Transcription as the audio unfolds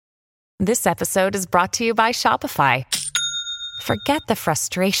This episode is brought to you by Shopify. Forget the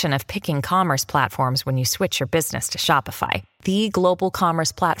frustration of picking commerce platforms when you switch your business to Shopify, the global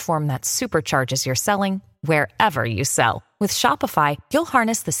commerce platform that supercharges your selling wherever you sell. With Shopify, you'll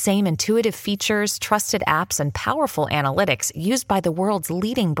harness the same intuitive features, trusted apps, and powerful analytics used by the world's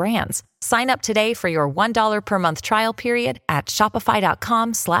leading brands. Sign up today for your $1 per month trial period at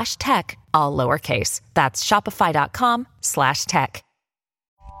shopify.com/tech, all lowercase. That's shopify.com/tech.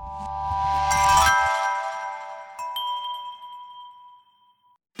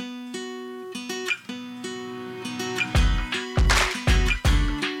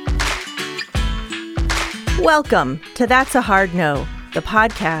 Welcome to That's a Hard No, the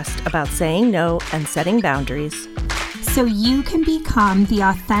podcast about saying no and setting boundaries, so you can become the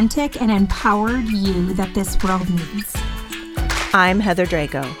authentic and empowered you that this world needs. I'm Heather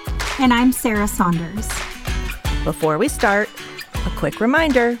Drago. And I'm Sarah Saunders. Before we start, a quick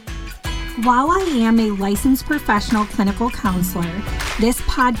reminder. While I am a licensed professional clinical counselor, this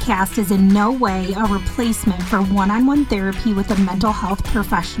podcast is in no way a replacement for one-on-one therapy with a mental health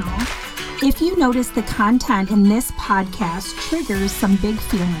professional. If you notice the content in this podcast triggers some big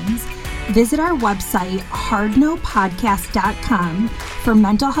feelings, visit our website, hardnopodcast.com, for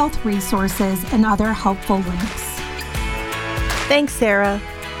mental health resources and other helpful links. Thanks, Sarah.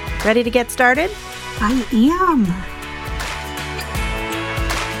 Ready to get started? I am.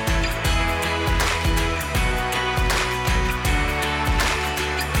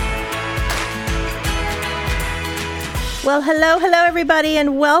 Well, hello, everybody,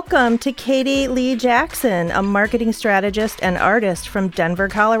 and welcome to Katie Lee Jackson, a marketing strategist and artist from Denver,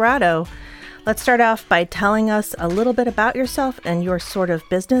 Colorado. Let's start off by telling us a little bit about yourself and your sort of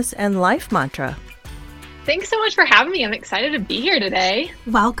business and life mantra. Thanks so much for having me. I'm excited to be here today.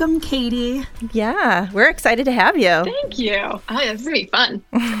 Welcome, Katie. Yeah, we're excited to have you. Thank you. Oh, this is going to be fun.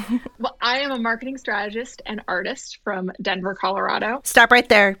 Well, I am a marketing strategist and artist from Denver, Colorado. Stop right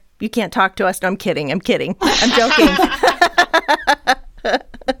there. You can't talk to us. No, I'm kidding. I'm joking.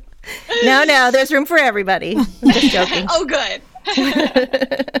 No, there's room for everybody. I'm just joking. Oh, good.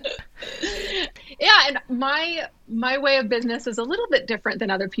 Yeah, and my way of business is a little bit different than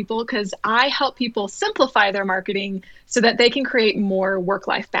other people because I help people simplify their marketing so that they can create more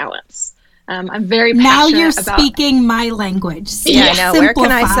work-life balance. I'm very passionate now you're speaking my language. Yeah, I know. Where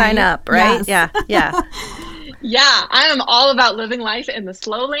can I sign up, right? Yes. Yeah. Yeah, I am all about living life in the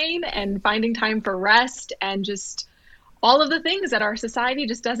slow lane and finding time for rest and just all of the things that our society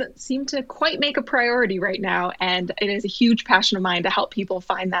just doesn't seem to quite make a priority right now. And it is a huge passion of mine to help people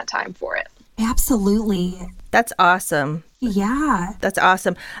find that time for it. Absolutely. That's awesome. Yeah. That's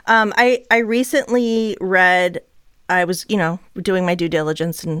awesome. I recently read, I was, doing my due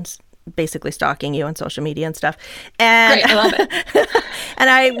diligence and basically stalking you on social media and stuff. And great, I love it.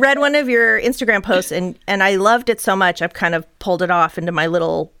 And I read one of your Instagram posts and I loved it so much, I've kind of pulled it off into my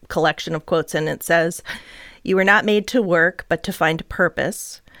little collection of quotes. And it says, "You were not made to work, but to find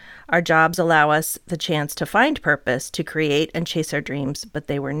purpose. Our jobs allow us the chance to find purpose, to create and chase our dreams, but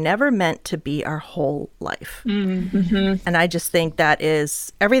they were never meant to be our whole life." Mm-hmm. And I just think that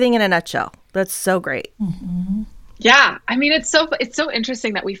is everything in a nutshell. That's so great. Mm-hmm. Yeah. I mean, it's so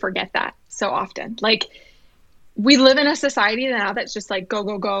interesting that we forget that so often. Like, we live in a society now that's just like, go,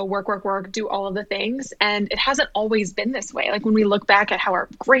 go, go, work, work, work, do all of the things. And it hasn't always been this way. Like when we look back at how our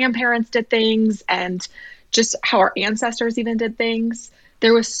grandparents did things and just how our ancestors even did things,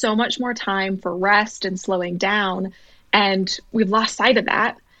 there was so much more time for rest and slowing down. And we've lost sight of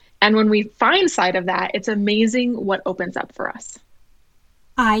that. And when we find sight of that, it's amazing what opens up for us.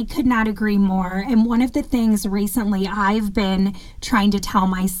 I could not agree more. And one of the things recently I've been trying to tell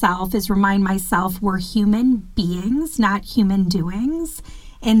myself is remind myself we're human beings, not human doings.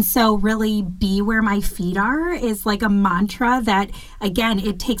 And so really be where my feet are is like a mantra that, again,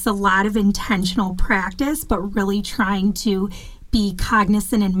 it takes a lot of intentional practice, but really trying to be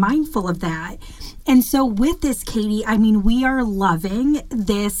cognizant and mindful of that. And so with this, Katie, I mean, we are loving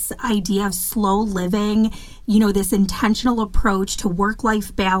this idea of slow living, this intentional approach to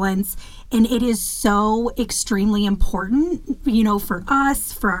work-life balance. And it is so extremely important, for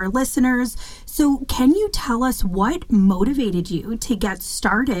us, for our listeners. So can you tell us what motivated you to get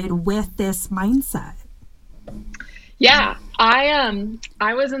started with this mindset? Yeah, I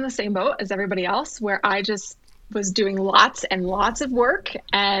was in the same boat as everybody else where I just was doing lots and lots of work.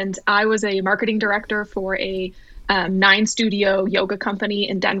 And I was a marketing director for a 9-studio yoga company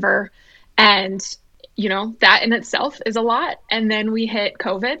in Denver. And, that in itself is a lot. And then we hit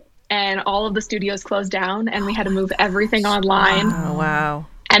COVID and all of the studios closed down and we had to move everything online. Oh, wow.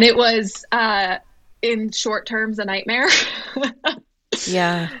 And it was, in short terms, a nightmare.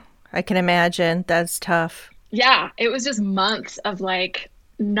 Yeah. I can imagine. That's tough. Yeah, it was just months of like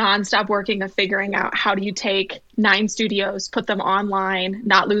nonstop working of figuring out how do you take 9 studios, put them online,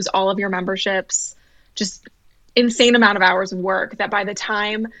 not lose all of your memberships, just insane amount of hours of work that by the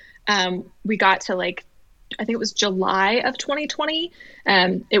time we got to like, I think it was July of 2020,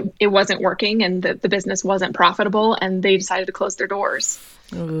 it wasn't working and the business wasn't profitable and they decided to close their doors.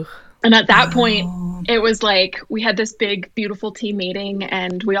 Ooh. And at that point, it was like we had this big, beautiful team meeting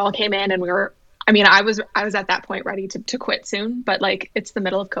and we all came in and I was at that point ready to quit soon, but like it's the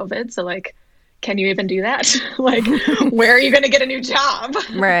middle of COVID. So like, can you even do that? Like, where are you going to get a new job?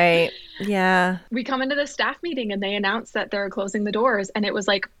 Right. Yeah. We come into the staff meeting and they announced that they're closing the doors. And it was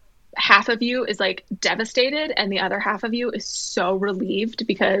like, half of you is like devastated and the other half of you is so relieved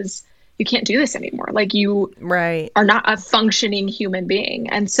because you can't do this anymore. Like you are not a functioning human being.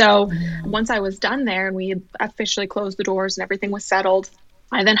 And so once I was done there and we officially closed the doors and everything was settled,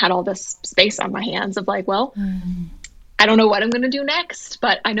 I then had all this space on my hands of like, well, I don't know what I'm going to do next,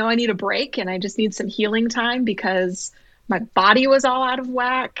 but I know I need a break and I just need some healing time because my body was all out of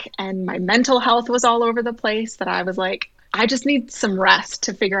whack and my mental health was all over the place that I was like, I just need some rest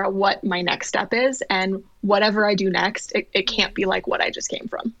to figure out what my next step is. And whatever I do next, it can't be like what I just came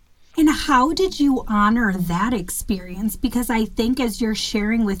from. And how did you honor that experience? Because I think as you're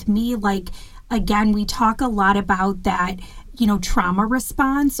sharing with me, like, again, we talk a lot about that, trauma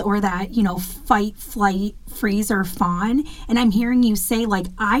response or that, fight, flight, freeze, or fawn. And I'm hearing you say, like,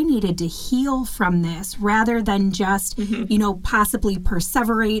 I needed to heal from this rather than just, possibly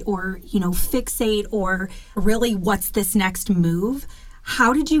perseverate or, fixate or really what's this next move.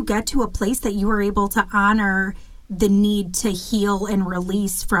 How did you get to a place that you were able to honor the need to heal and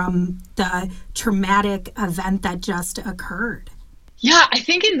release from the traumatic event that just occurred? Yeah, I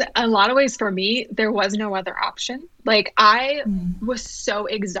think in a lot of ways for me, there was no other option. Like I was so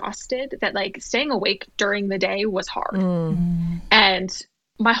exhausted that like staying awake during the day was hard. And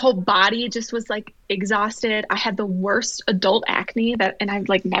my whole body just was like exhausted. I had the worst adult acne and I've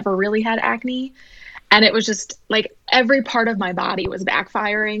like never really had acne. And it was just like every part of my body was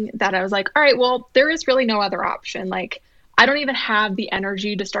backfiring that I was like, all right, well, there is really no other option. Like I don't even have the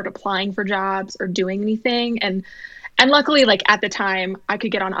energy to start applying for jobs or doing anything. And luckily, like at the time, I could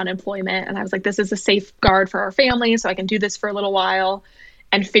get on unemployment and I was like, this is a safeguard for our family. So I can do this for a little while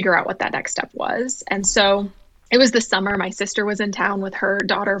and figure out what that next step was. And so it was the summer. My sister was in town with her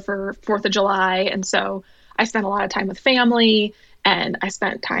daughter for 4th of July. And so I spent a lot of time with family and I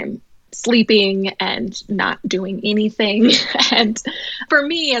spent time sleeping and not doing anything. And for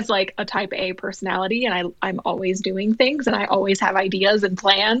me as like a type A personality, and I'm always doing things and I always have ideas and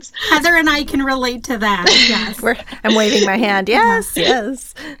plans. Heather and I can relate to that. Yes. I'm waving my hand. Yes,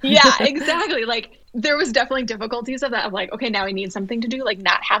 yes. Yeah, exactly. Like there was definitely difficulties of that. Of like, okay, now I need something to do. Like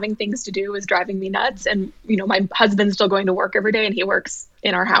not having things to do is driving me nuts. And, my husband's still going to work every day and he works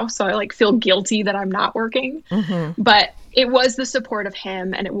in our house. So I like feel guilty that I'm not working. But it was the support of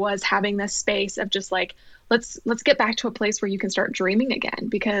him. And it was having this space of just like, let's get back to a place where you can start dreaming again.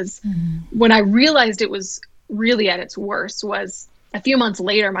 Because when I realized it was really at its worst was a few months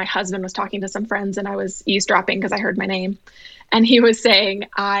later, my husband was talking to some friends and I was eavesdropping because I heard my name. And he was saying,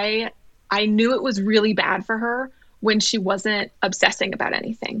 I knew it was really bad for her when she wasn't obsessing about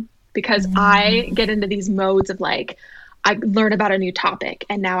anything because I get into these modes of like, I learn about a new topic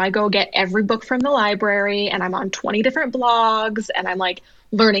and now I go get every book from the library and I'm on 20 different blogs and I'm like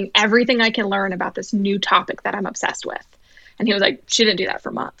learning everything I can learn about this new topic that I'm obsessed with. And he was like, she didn't do that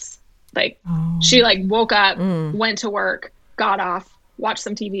for months. Like she like woke up, went to work, got off, watched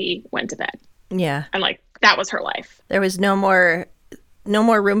some TV, went to bed. Yeah. And like, that was her life. There was no more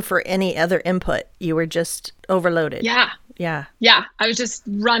room for any other input. You were just overloaded. Yeah. Yeah. I was just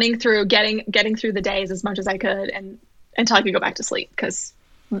running through, getting through the days as much as I could and until I could go back to sleep because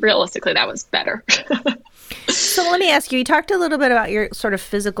realistically that was better. So let me ask you talked a little bit about your sort of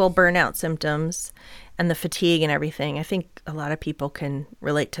physical burnout symptoms and the fatigue and everything. I think a lot of people can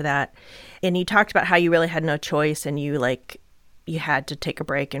relate to that. And you talked about how you really had no choice and you had to take a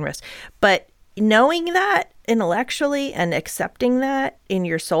break and rest. But knowing that intellectually and accepting that in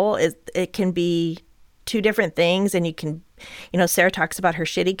your soul, it can be two different things. And you can, Sarah talks about her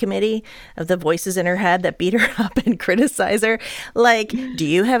shitty committee of the voices in her head that beat her up and criticize her. Like, do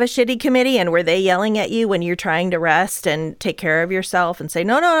you have a shitty committee? And were they yelling at you when you're trying to rest and take care of yourself and say,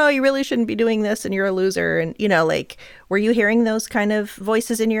 no, you really shouldn't be doing this and you're a loser? And, were you hearing those kind of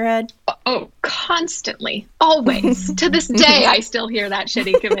voices in your head? Oh, constantly, always. To this day, I still hear that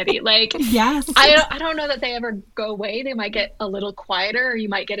shitty committee. Like, yes. I don't know that they ever go away. They might get a little quieter or you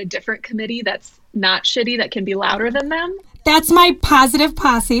might get a different committee that's not shitty that can be louder than them. That's my positive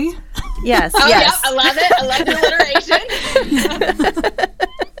posse. Yes, oh, yes. Yep, I love it. I love the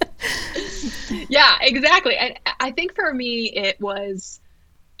alliteration. Yeah, exactly. And I think for me, it was,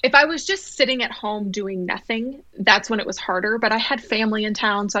 if I was just sitting at home doing nothing, that's when it was harder. But I had family in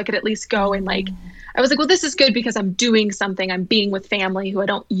town, so I could at least go and I was like, well, this is good because I'm doing something. I'm being with family who I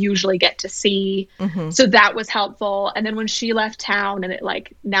don't usually get to see. So that was helpful. And then when she left town and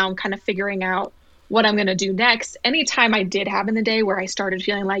now I'm kind of figuring out what I'm going to do next. Anytime I did have in the day where I started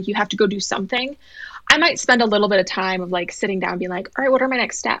feeling like you have to go do something, I might spend a little bit of time of sitting down and being like, all right, what are my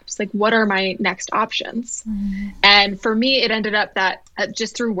next steps? What are my next options? And for me, it ended up that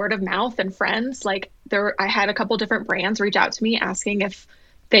just through word of mouth and friends, I had a couple different brands reach out to me asking if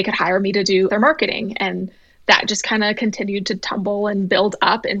they could hire me to do their marketing. And that just kind of continued to tumble and build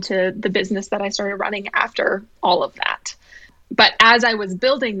up into the business that I started running after all of that. But as I was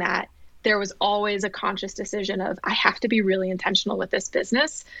building that, there was always a conscious decision of, I have to be really intentional with this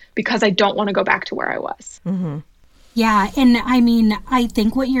business because I don't want to go back to where I was. Yeah. And I mean, I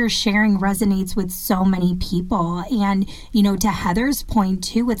think what you're sharing resonates with so many people. And, to Heather's point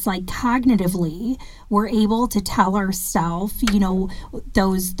too, it's cognitively, we're able to tell ourselves,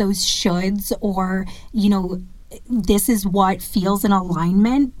 those shoulds or, this is what feels in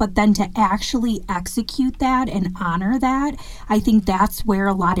alignment, but then to actually execute that and honor that, I think that's where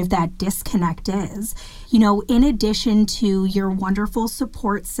a lot of that disconnect is. In addition to your wonderful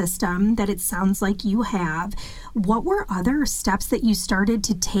support system that it sounds like you have, what were other steps that you started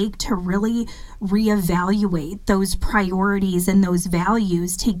to take to really reevaluate those priorities and those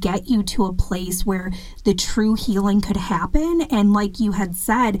values to get you to a place where the true healing could happen? And like you had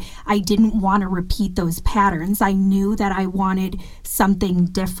said, I didn't want to repeat those patterns. I knew that I wanted something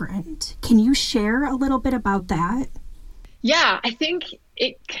different. Can you share a little bit about that? Yeah, I think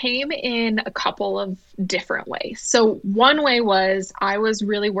it came in a couple of different ways. So one way was I was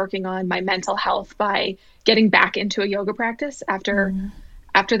really working on my mental health by getting back into a yoga practice after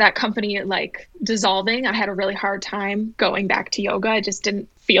that company dissolving. I had a really hard time going back to yoga. It just didn't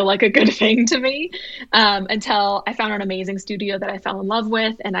feel like a good thing to me until I found an amazing studio that I fell in love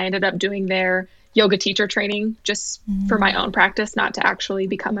with, and I ended up doing their yoga teacher training just for my own practice, not to actually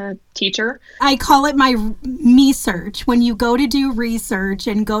become a teacher. I call it my me search. When you go to do research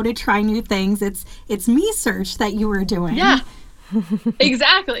and go to try new things, it's me search that you were doing. Yeah,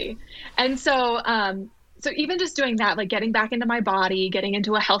 exactly. And so even just doing that, getting back into my body, getting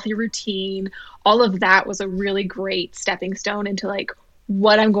into a healthy routine, all of that was a really great stepping stone into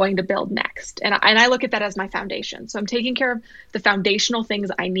what I'm going to build next. And I look at that as my foundation. So I'm taking care of the foundational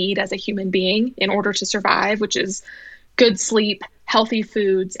things I need as a human being in order to survive, which is good sleep, healthy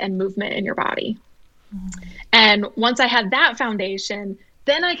foods, and movement in your body. And once I had that foundation,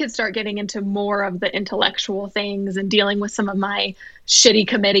 then I could start getting into more of the intellectual things and dealing with some of my shitty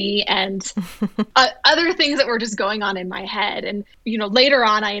committee and other things that were just going on in my head. And, later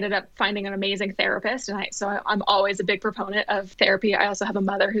on, I ended up finding an amazing therapist. And I'm always a big proponent of therapy. I also have a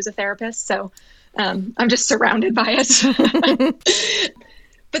mother who's a therapist. So I'm just surrounded by it.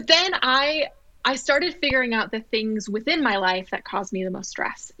 But then I started figuring out the things within my life that caused me the most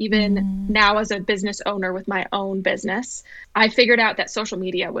stress. Even now as a business owner with my own business, I figured out that social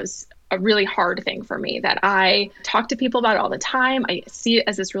media was a really hard thing for me, that I talk to people about all the time. I see it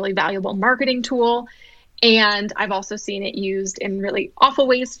as this really valuable marketing tool. And I've also seen it used in really awful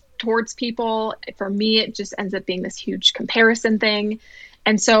ways towards people. For me, it just ends up being this huge comparison thing.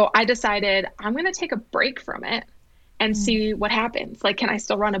 And so I decided I'm going to take a break from it and see what happens. Can I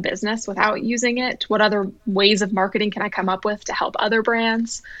still run a business without using it? What other ways of marketing can I come up with to help other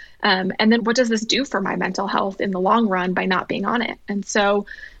brands? And then what does this do for my mental health in the long run by not being on it? And so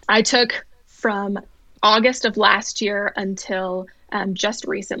I took from August of last year until just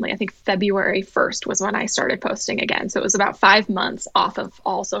recently, I think February 1st was when I started posting again. So it was about 5 months off of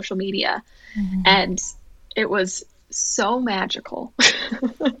all social media. And it was so magical.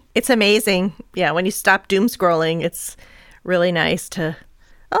 It's amazing. Yeah, when you stop doom scrolling, it's really nice to,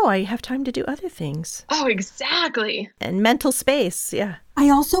 I have time to do other things. Oh, exactly. And mental space, yeah. I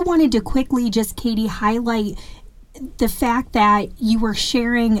also wanted to quickly just, Katie, highlight the fact that you were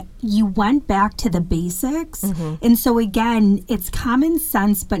sharing, you went back to the basics. And so again, it's common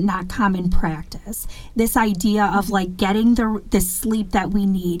sense, but not common practice. This idea of getting the sleep that we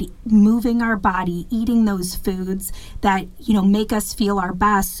need, moving our body, eating those foods that, make us feel our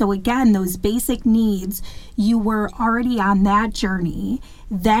best. So again, those basic needs, you were already on that journey.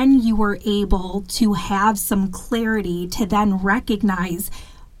 Then you were able to have some clarity to then recognize,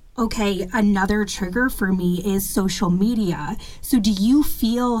 okay, another trigger for me is social media. So do you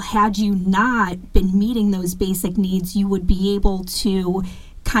feel, had you not been meeting those basic needs, you would be able to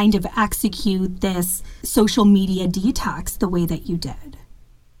kind of execute this social media detox the way that you did?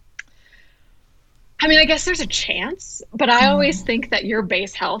 I mean, I guess there's a chance, but I always think that your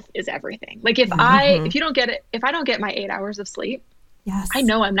base health is everything. Like if I don't get my 8 hours of sleep, yes, I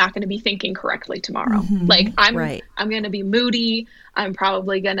know I'm not going to be thinking correctly tomorrow. Like I'm going to be moody. I'm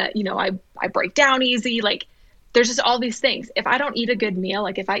probably going to, I break down easy. Like there's just all these things. If I don't eat a good meal,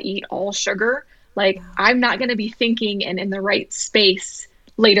 like if I eat all sugar, like I'm not going to be thinking and in the right space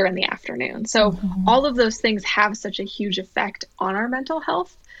later in the afternoon. So all of those things have such a huge effect on our mental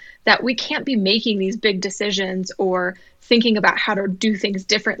health that we can't be making these big decisions or thinking about how to do things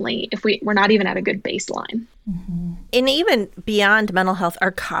differently if we're not even at a good baseline. And even beyond mental health,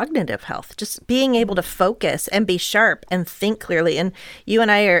 our cognitive health, just being able to focus and be sharp and think clearly. And you and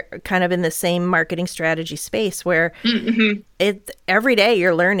I are kind of in the same marketing strategy space where every day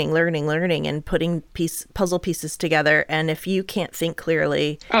you're learning and putting puzzle pieces together. And if you can't think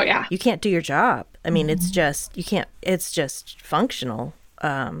clearly, you can't do your job. I mean, it's just functional.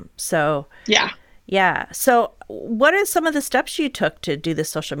 So what are some of the steps you took to do this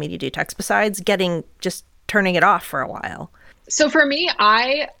social media detox besides turning it off for a while? So for me,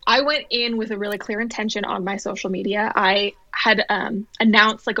 I went in with a really clear intention on my social media. I had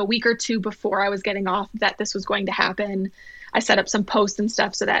announced like a week or two before I was getting off that this was going to happen. I set up some posts and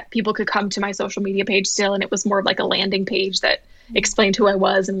stuff so that people could come to my social media page still. And it was more of like a landing page that explained who I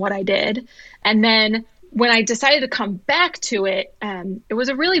was and what I did. And then when I decided to come back to it, it was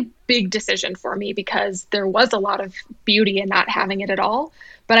a really big decision for me because there was a lot of beauty in not having it at all.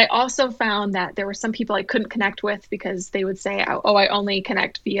 But I also found that there were some people I couldn't connect with because they would say, oh, I only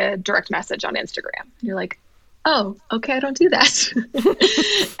connect via direct message on Instagram. And you're like, oh, okay, I don't do that.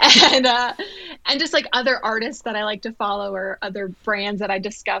 And just like other artists that I like to follow or other brands that I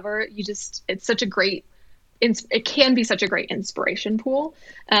discover, it can be such a great inspiration pool.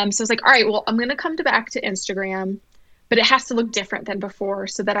 So I was like, all right, well, I'm going to come back to Instagram, but it has to look different than before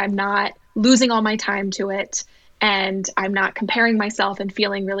so that I'm not losing all my time to it and I'm not comparing myself and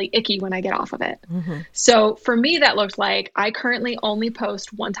feeling really icky when I get off of it. So for me, that looked like I currently only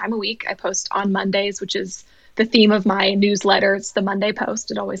post one time a week. I post on Mondays, which is the theme of my newsletter. It's the Monday post.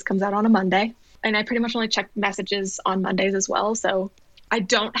 It always comes out on a Monday. And I pretty much only check messages on Mondays as well. So I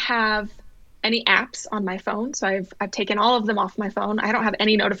don't have any apps on my phone. So I've taken all of them off my phone. I don't have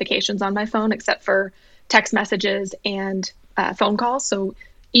any notifications on my phone except for text messages and phone calls. So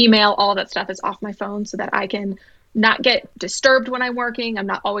email, all of that stuff is off my phone so that I can not get disturbed when I'm working. I'm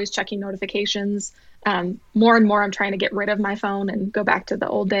not always checking notifications. More and more, I'm trying to get rid of my phone and go back to the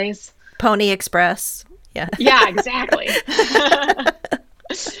old days. Pony Express. Yeah. Yeah, exactly.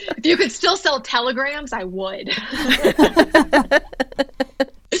 If you could still sell telegrams, I would.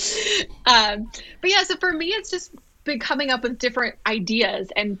 But yeah, so for me, it's just been coming up with different ideas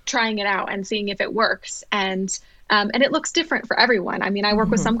and trying it out and seeing if it works. And it looks different for everyone. I mean, I work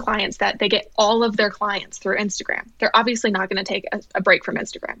with some clients that they get all of their clients through Instagram. They're obviously not going to take a break from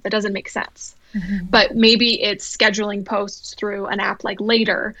Instagram. That doesn't make sense. But maybe it's scheduling posts through an app like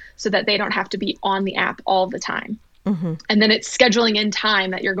Later so that they don't have to be on the app all the time. And then it's scheduling in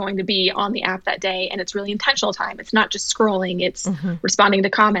time that you're going to be on the app that day. And it's really intentional time. It's not just scrolling. It's responding to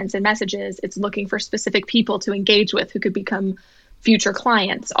comments and messages. It's looking for specific people to engage with who could become future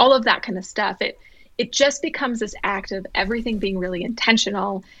clients, all of that kind of stuff. It just becomes this act of everything being really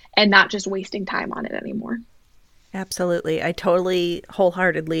intentional and not just wasting time on it anymore. Absolutely. I totally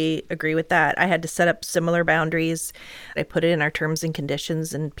wholeheartedly agree with that. I had to set up similar boundaries. I put it in our terms and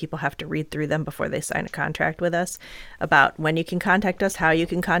conditions, and people have to read through them before they sign a contract with us about when you can contact us, how you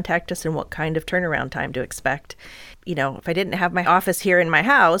can contact us, and what kind of turnaround time to expect. If I didn't have my office here in my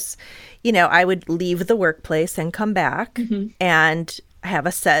house, I would leave the workplace and come back and have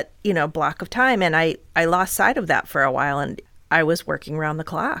a set, block of time. And I lost sight of that for a while, and I was working around the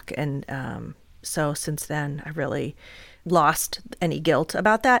clock. And so since then, I really lost any guilt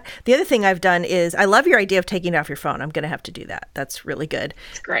about that. The other thing I've done is, I love your idea of taking it off your phone. I'm going to have to do that. That's really good.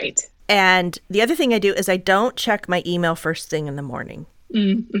 It's great. And the other thing I do is I don't check my email first thing in the morning.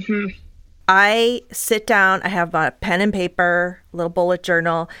 I sit down, I have a pen and paper, a little bullet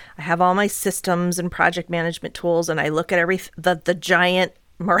journal. I have all my systems and project management tools, and I look at the giant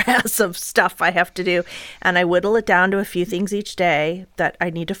morass of stuff I have to do, and I whittle it down to a few things each day that I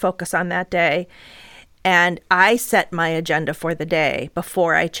need to focus on that day. And I set my agenda for the day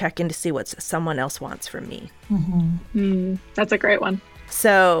before I check in to see what someone else wants from me. That's a great one.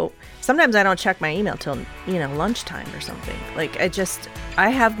 So sometimes I don't check my email till, lunchtime or something. Like I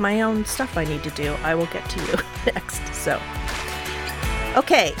have my own stuff I need to do. I will get to you next.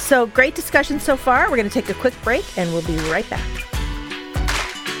 Okay, so great discussion so far. We're going to take a quick break and we'll be right back.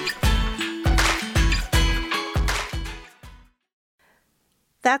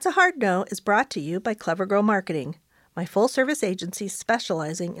 That's a Hard No is brought to you by Clever Girl Marketing, my full-service agency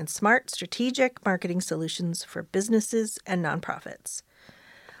specializing in smart, strategic marketing solutions for businesses and nonprofits.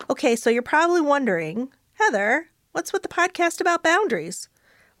 Okay, so you're probably wondering, Heather, what's with the podcast about boundaries?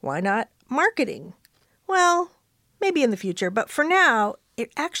 Why not marketing? Well, maybe in the future, but for now,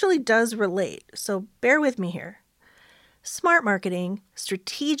 it actually does relate, so bear with me here. Smart marketing,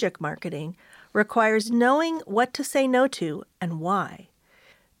 strategic marketing, requires knowing what to say no to and why.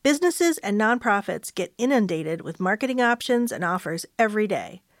 Businesses and nonprofits get inundated with marketing options and offers every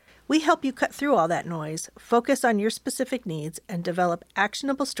day. We help you cut through all that noise, focus on your specific needs, and develop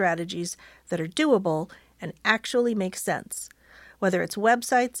actionable strategies that are doable and actually make sense. Whether it's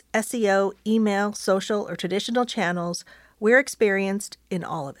websites, SEO, email, social, or traditional channels, we're experienced in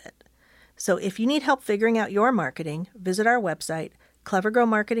all of it. So if you need help figuring out your marketing, visit our website,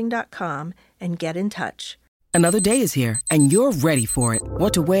 clevergirlmarketing.com, and get in touch. Another day is here, and you're ready for it.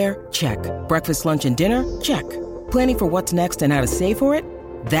 What to wear? Check. Breakfast, lunch, and dinner? Check. Planning for what's next and how to save for it?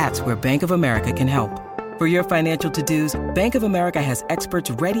 That's where Bank of America can help. For your financial to-dos, Bank of America has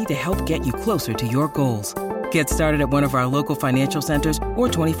experts ready to help get you closer to your goals. Get started at one of our local financial centers or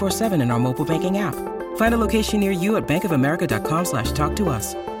 24/7 in our mobile banking app. Find a location near you at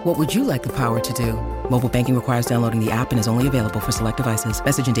bankofamerica.com/talktous. What would you like the power to do? Mobile banking requires downloading the app and is only available for select devices.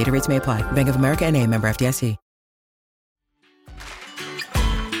 Message and data rates may apply. Bank of America NA, member FDIC.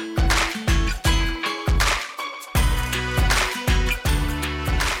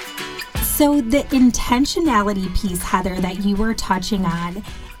 So the intentionality piece, Heather, that you were touching on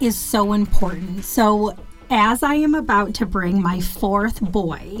is so important. So as I am about to bring my fourth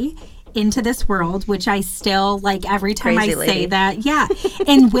boy into this world, which I still, like, every time Crazy I lady. say that, yeah.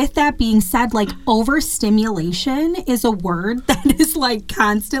 And with that being said, like, overstimulation is a word that is, like,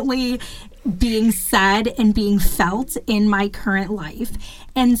 constantly being said and being felt in my current life.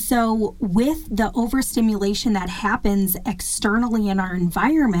 And so with the overstimulation that happens externally in our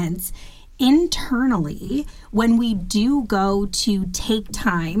environments, internally, when we do go to take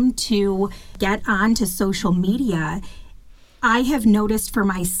time to get onto social media, I have noticed for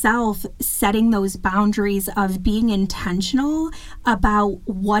myself setting those boundaries of being intentional about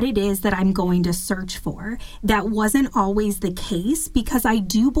what it is that I'm going to search for. That wasn't always the case, because I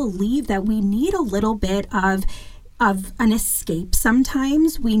do believe that we need a little bit of an escape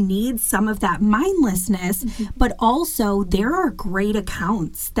sometimes. We need some of that mindlessness, but also there are great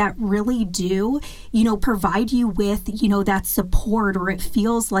accounts that really do, provide you with, that support, or it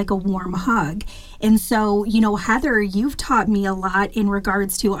feels like a warm hug. And so, Heather, you've taught me a lot in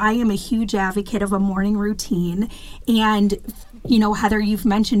regards to, I am a huge advocate of a morning routine. And Heather, you've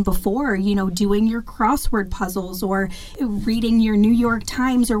mentioned before, doing your crossword puzzles or reading your New York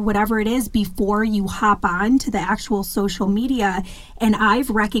Times or whatever it is before you hop on to the actual social media. And I've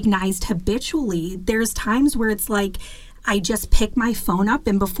recognized habitually, there's times where it's like, I just pick my phone up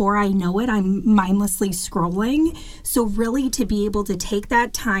and before I know it, I'm mindlessly scrolling. So really to be able to take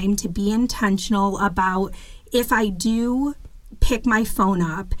that time to be intentional about, if I do pick my phone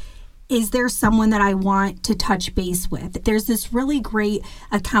up, is there someone that I want to touch base with? There's this really great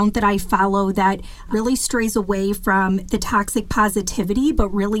account that I follow that really strays away from the toxic positivity, but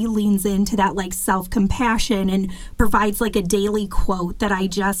really leans into that, like, self-compassion and provides like a daily quote that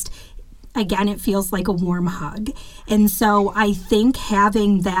again, it feels like a warm hug. And so I think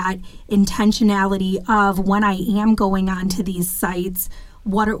having that intentionality of, when I am going onto these sites,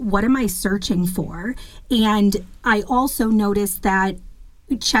 what am I searching for? And I also noticed that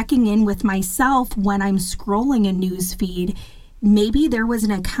checking in with myself when I'm scrolling a news feed, maybe there was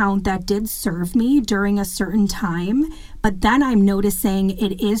an account that did serve me during a certain time, but then I'm noticing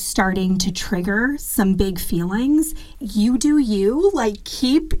it is starting to trigger some big feelings. You do you, like,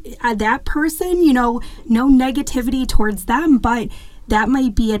 keep that person, no negativity towards them, but that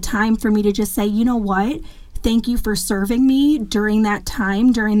might be a time for me to just say, you know what? Thank you for serving me during that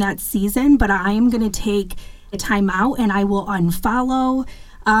time, during that season, but I am going to take a time out and I will unfollow.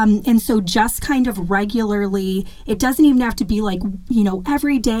 And so just kind of regularly, it doesn't even have to be like,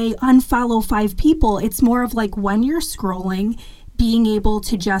 every day unfollow 5 people. It's more of like, when you're scrolling, being able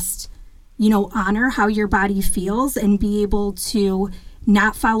to just, honor how your body feels and be able to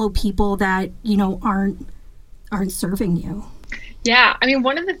not follow people that, aren't serving you. Yeah. I mean,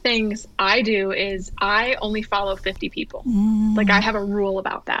 one of the things I do is I only follow 50 people. Like, I have a rule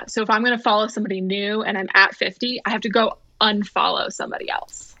about that. So if I'm going to follow somebody new and I'm at 50, I have to go unfollow somebody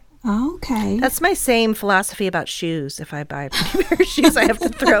else. Okay. That's my same philosophy about shoes. If I buy a pair of shoes, I have to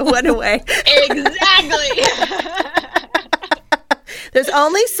throw one away. Exactly. There's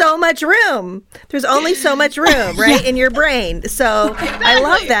only so much room. There's only so much room, right, in your brain. So exactly. I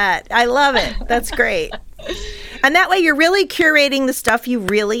love that. I love it. That's great. And that way you're really curating the stuff you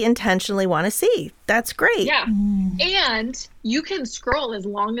really intentionally want to see. That's great. Yeah. And you can scroll as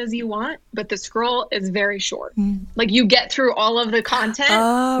long as you want, but the scroll is very short. Like you get through all of the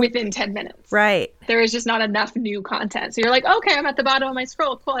content within 10 minutes. Right. There is just not enough new content. So you're like, okay, I'm at the bottom of my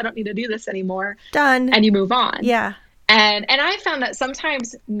scroll. Cool. I don't need to do this anymore. Done. And you move on. Yeah. And I found that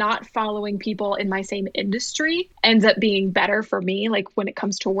sometimes not following people in my same industry ends up being better for me, like when it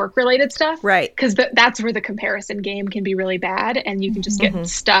comes to work-related stuff. Right. Because that's where the comparison game can be really bad. And you can just get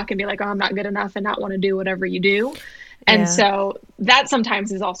stuck and be like, oh, I'm not good enough and not want to do whatever you do. And so that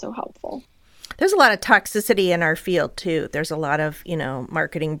sometimes is also helpful. There's a lot of toxicity in our field, too. There's a lot of,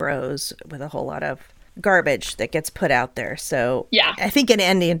 marketing bros with a whole lot of garbage that gets put out there. So yeah, I think in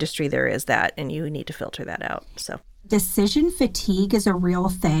any industry there is that, and you need to filter that out. So decision fatigue is a real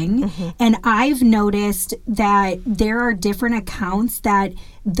thing. And I've noticed that there are different accounts that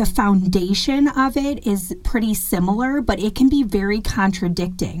the foundation of it is pretty similar, but it can be very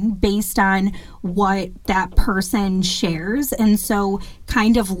contradicting based on what that person shares. And so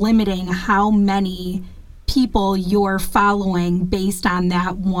kind of limiting how many people you're following based on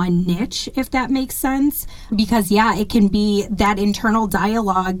that one niche, if that makes sense. Because it can be that internal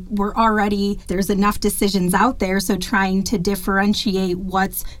dialogue. There's enough decisions out there. So trying to differentiate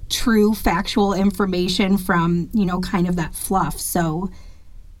what's true factual information from, kind of that fluff. So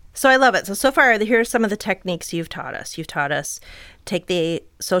I love it. So far, here are some of the techniques you've taught us. You've taught us take the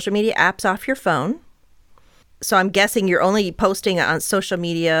social media apps off your phone. So I'm guessing you're only posting on social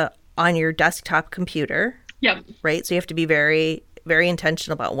media on your desktop computer. Yep. Right? So you have to be very, very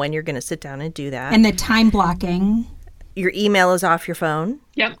intentional about when you're going to sit down and do that. And the time blocking. Your email is off your phone.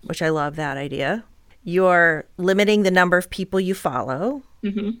 Yep. Which I love that idea. You're limiting the number of people you follow.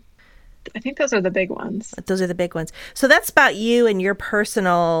 I think those are the big ones. Those are the big ones. So that's about you and your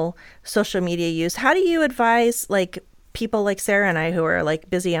personal social media use. How do you advise people like Sarah and I who are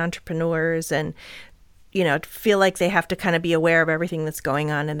busy entrepreneurs and feel like they have to kind of be aware of everything that's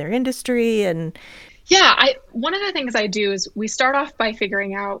going on in their industry? And one of the things I do is we start off by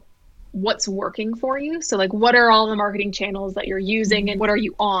figuring out what's working for you. So what are all the marketing channels that you're using and what are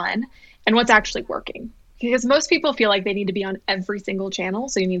you on and what's actually working? Because most people feel like they need to be on every single channel.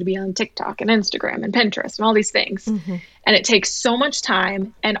 So you need to be on TikTok and Instagram and Pinterest and all these things. And it takes so much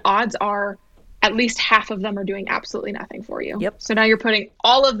time, and odds are at least half of them are doing absolutely nothing for you. Yep. So now you're putting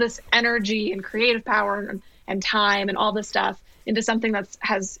all of this energy and creative power and time and all this stuff into something that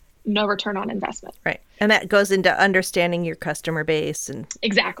has no return on investment. Right. And that goes into understanding your customer base and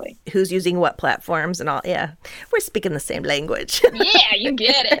exactly who's using what platforms and all. Yeah. We're speaking the same language. Yeah, you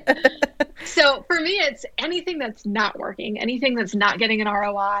get it. So for me, it's anything that's not working, anything that's not getting an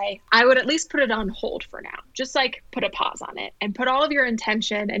ROI, I would at least put it on hold for now. Just put a pause on it and put all of your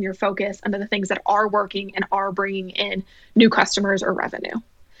intention and your focus onto the things that are working and are bringing in new customers or revenue.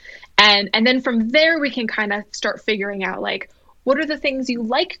 And then from there, we can kind of start figuring out what are the things you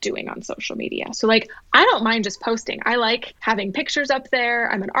like doing on social media? So I don't mind just posting. I like having pictures up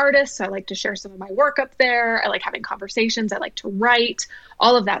there. I'm an artist, so I like to share some of my work up there. I like having conversations. I like to write.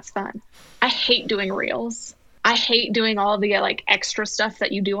 All of that's fun. I hate doing reels. I hate doing all the extra stuff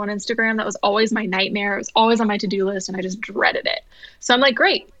that you do on Instagram. That was always my nightmare. It was always on my to-do list and I just dreaded it. So I'm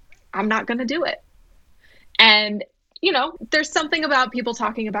great, I'm not going to do it. And there's something about people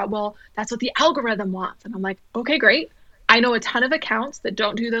talking about, well, that's what the algorithm wants. And I'm okay, great. I know a ton of accounts that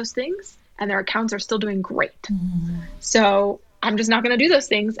don't do those things and their accounts are still doing great. So I'm just not going to do those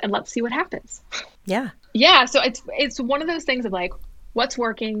things and let's see what happens. Yeah. Yeah. So it's one of those things of what's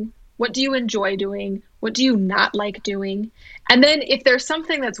working? What do you enjoy doing? What do you not like doing? And then if there's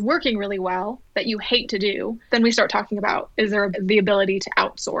something that's working really well that you hate to do, then we start talking about, is there the ability to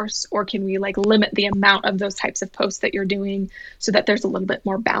outsource, or can we limit the amount of those types of posts that you're doing so that there's a little bit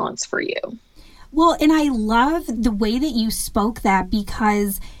more balance for you? Well, and I love the way that you spoke that,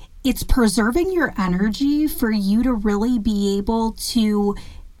 because it's preserving your energy for you to really be able to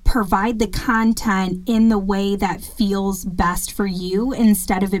provide the content in the way that feels best for you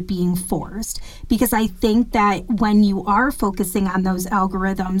instead of it being forced. Because I think that when you are focusing on those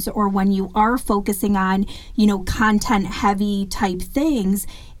algorithms, or when you are focusing on, content heavy type things,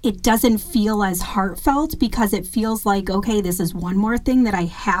 it doesn't feel as heartfelt because it feels like, okay, this is one more thing that I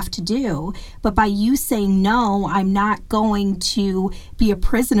have to do. But by you saying, no, I'm not going to be a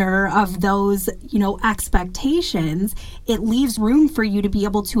prisoner of those, expectations, it leaves room for you to be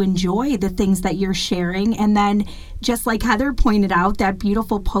able to enjoy the things that you're sharing. And then just like Heather pointed out, that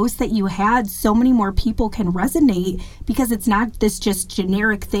beautiful post that you had, so many more people can resonate because it's not this just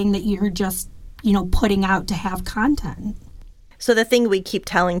generic thing that you're just, putting out to have content. So the thing we keep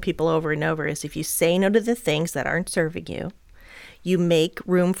telling people over and over is if you say no to the things that aren't serving you, you make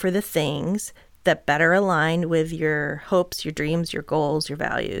room for the things that better align with your hopes, your dreams, your goals, your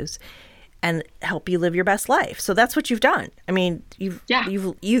values, and help you live your best life. So that's what you've done. I mean, you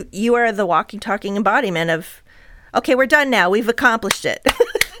are the walking, talking embodiment of, okay, we're done now. We've accomplished it.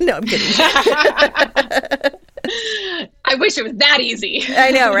 No, I'm kidding. I wish it was that easy.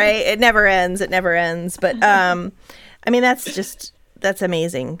 I know, right? It never ends. But that's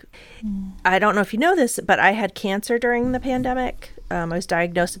amazing. I don't know if you know this, but I had cancer during the pandemic. I was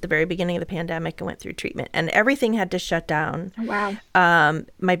diagnosed at the very beginning of the pandemic and went through treatment, and everything had to shut down. Wow.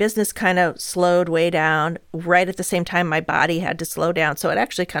 My business kind of slowed way down. Right at the same time, my body had to slow down. So it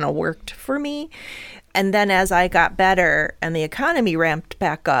actually kind of worked for me. And then as I got better and the economy ramped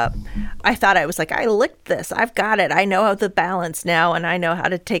back up, I thought I was like, I licked this. I've got it. I know how the balance now, and I know how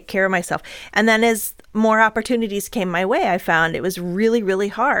to take care of myself. And then as more opportunities came my way, I found it was really, really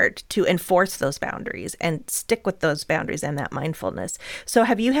hard to enforce those boundaries and stick with those boundaries and that mindfulness. So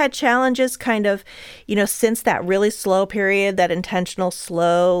have you had challenges kind of, since that really slow period, that intentional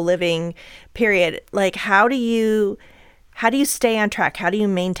slow living period? Like, how do you stay on track? How do you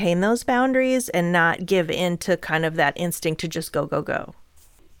maintain those boundaries and not give in to kind of that instinct to just go, go, go?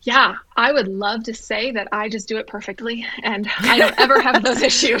 Yeah, I would love to say that I just do it perfectly and I don't ever have those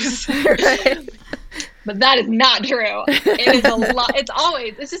issues. Right. But that is not true. It is a lot.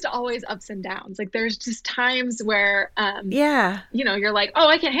 It's just always ups and downs. Like there's just times where, you're like, oh,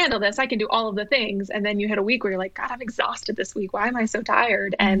 I can't handle this. I can do all of the things. And then you hit a week where you're like, God, I'm exhausted this week. Why am I so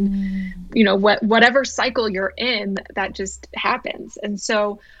tired? And, whatever cycle you're in, that just happens. And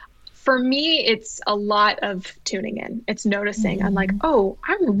so for me, it's a lot of tuning in. It's noticing. I'm like, oh,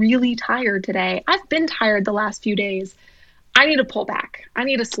 I'm really tired today. I've been tired the last few days. I need to pull back. I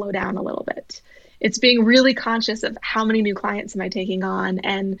need to slow down a little bit. It's being really conscious of how many new clients am I taking on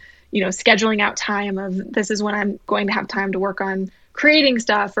and, scheduling out time of this is when I'm going to have time to work on creating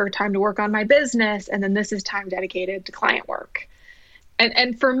stuff or time to work on my business. And then this is time dedicated to client work.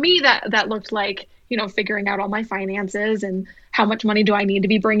 And for me, that looked like, figuring out all my finances and how much money do I need to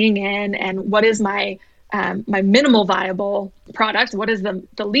be bringing in and what is my minimal viable product? What is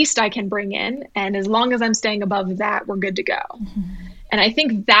the least I can bring in? And as long as I'm staying above that, we're good to go. Mm-hmm. And I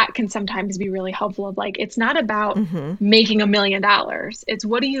think that can sometimes be really helpful of like, it's not about making $1 million. It's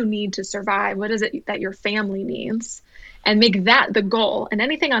what do you need to survive? What is it that your family needs? And make that the goal. And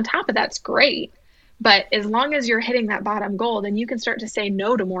anything on top of that's great. But as long as you're hitting that bottom goal, then you can start to say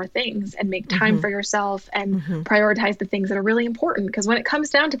no to more things and make time for yourself and prioritize the things that are really important. Because when it comes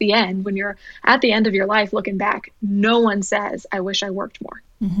down to the end, when you're at the end of your life looking back, no one says, I wish I worked more.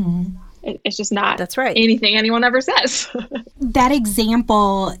 Mm-hmm. It's just not That's right. anything anyone ever says. That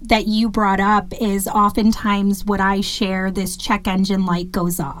example that you brought up is oftentimes what I share, this check engine light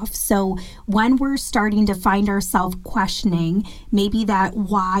goes off. So when we're starting to find ourselves questioning, maybe that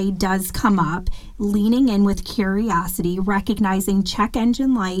why does come up, leaning in with curiosity, recognizing check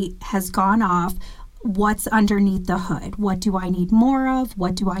engine light has gone off. What's underneath the hood? What do I need more of?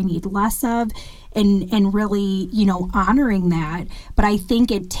 What do I need less of? And really, honoring that. But I think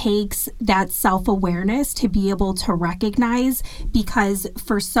it takes that self-awareness to be able to recognize, because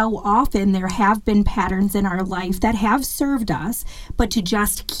for so often there have been patterns in our life that have served us, but to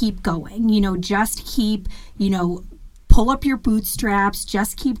just keep going, just keep, pull up your bootstraps,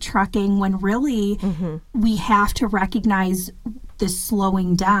 just keep trucking, when really we have to recognize this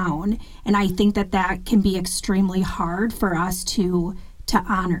slowing down. And I think that can be extremely hard for us to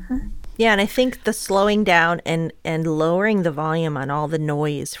honor. Yeah, and I think the slowing down and lowering the volume on all the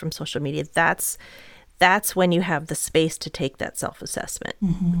noise from social media, that's when you have the space to take that self-assessment.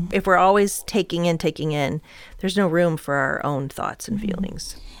 Mm-hmm. If we're always taking in, there's no room for our own thoughts and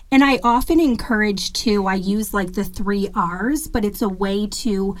feelings. And I often encourage too, I use like the 3 R's, but it's a way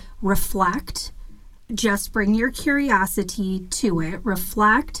to reflect. Just bring your curiosity to it.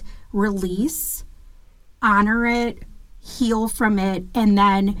 Reflect, release, honor it, heal from it, and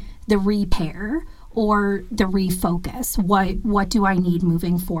then the repair. or the refocus. What do I need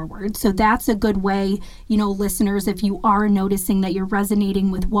moving forward? So that's a good way, listeners, if you are noticing that you're resonating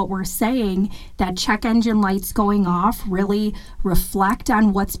with what we're saying, that check engine light's going off, really reflect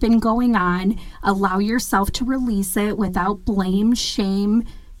on what's been going on, allow yourself to release it without blame, shame,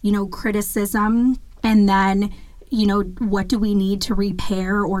 criticism, and then, what do we need to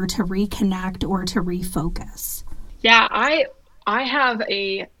repair or to reconnect or to refocus? Yeah, I have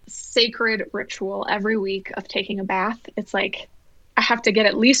a sacred ritual every week of taking a bath. It's like I have to get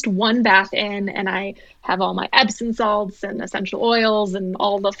at least one bath in, and I have all my Epsom salts and essential oils and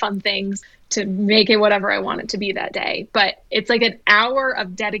all the fun things to make it whatever I want it to be that day. But it's like an hour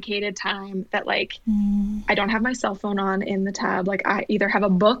of dedicated time that I don't have my cell phone on in the tub. Like I either have a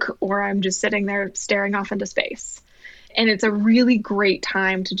book or I'm just sitting there staring off into space. And it's a really great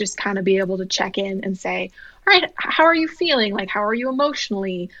time to just kind of be able to check in and say, all right, how are you feeling? Like, how are you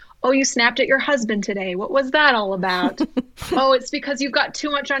emotionally? Oh, you snapped at your husband today. What was that all about? Oh, it's because you've got too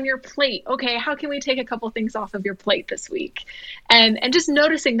much on your plate. Okay, how can we take a couple things off of your plate this week? And just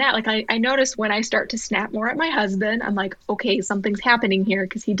noticing that, like I notice when I start to snap more at my husband, I'm like, okay, something's happening here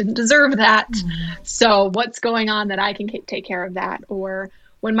because he didn't deserve that. So what's going on that I can take care of that? Or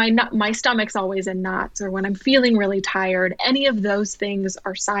when my stomach's always in knots, or when I'm feeling really tired, any of those things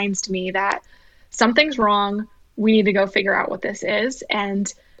are signs to me that something's wrong. We need to go figure out what this is.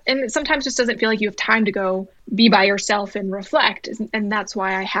 And it sometimes just doesn't feel like you have time to go be by yourself and reflect. And that's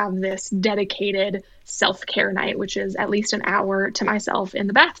why I have this dedicated self-care night, which is at least an hour to myself in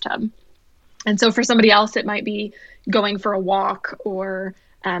the bathtub. And so for somebody else, it might be going for a walk or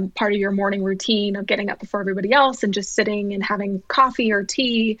part of your morning routine of getting up before everybody else and just sitting and having coffee or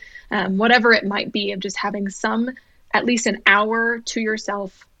tea, whatever it might be, of just having at least an hour to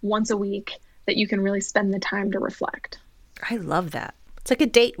yourself once a week that you can really spend the time to reflect. I love that. It's like a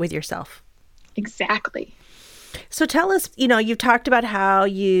date with yourself. Exactly. So tell us, you've talked about how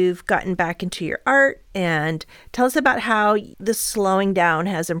you've gotten back into your art, and tell us about how the slowing down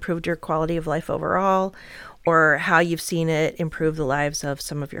has improved your quality of life overall, or how you've seen it improve the lives of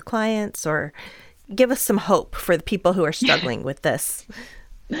some of your clients, or give us some hope for the people who are struggling with this.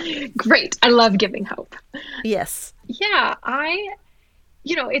 Great. I love giving hope. Yes. Yeah,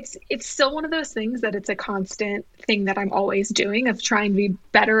 it's still one of those things that it's a constant thing that I'm always doing, of trying to be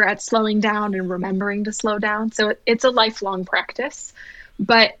better at slowing down and remembering to slow down. So it's a lifelong practice.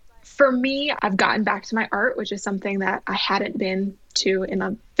 But for me, I've gotten back to my art, which is something that I hadn't been to in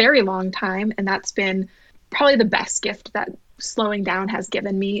a very long time. And that's been probably the best gift that slowing down has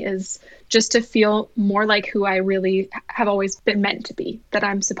given me, is just to feel more like who I really have always been meant to be, that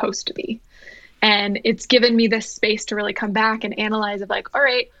I'm supposed to be. And it's given me this space to really come back and analyze of like, all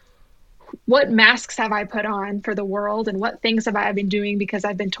right, what masks have I put on for the world, and what things have I been doing because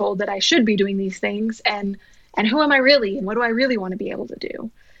I've been told that I should be doing these things, and who am I really, and what do I really want to be able to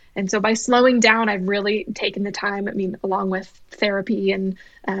do? And so by slowing down, I've really taken the time, along with therapy and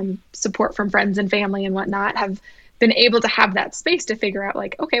support from friends and family and whatnot, have been able to have that space to figure out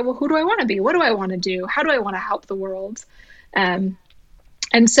like, okay, well, who do I want to be? What do I want to do? How do I want to help the world? And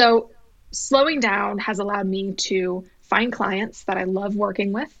so slowing down has allowed me to find clients that I love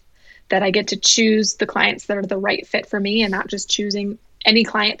working with, that I get to choose the clients that are the right fit for me and not just choosing any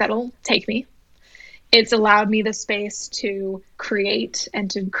client that'll take me. It's allowed me the space to create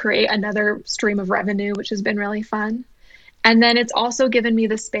another stream of revenue, which has been really fun. And then it's also given me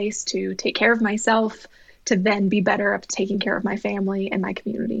the space to take care of myself, to then be better at taking care of my family and my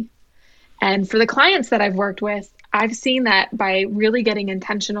community. And for the clients that I've worked with, I've seen that by really getting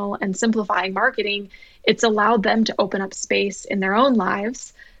intentional and simplifying marketing, it's allowed them to open up space in their own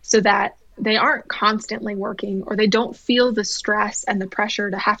lives so that they aren't constantly working, or they don't feel the stress and the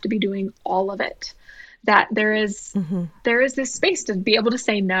pressure to have to be doing all of it. That there is this space to be able to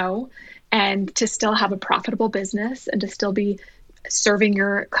say no, and to still have a profitable business, and to still be serving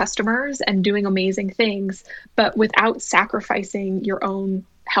your customers and doing amazing things, but without sacrificing your own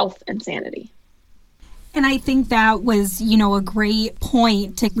health and sanity. And I think that was, a great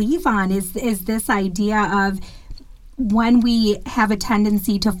point to leave on is this idea of when we have a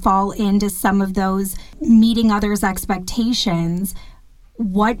tendency to fall into some of those meeting others' expectations,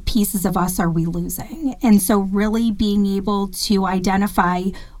 what pieces of us are we losing? And so really being able to identify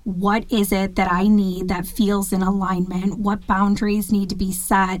what is it that I need that feels in alignment, what boundaries need to be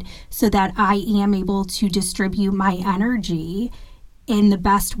set so that I am able to distribute my energy in the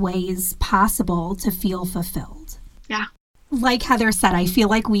best ways possible to feel fulfilled. Yeah. Like Heather said, I feel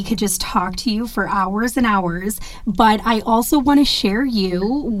like we could just talk to you for hours and hours, but I also want to share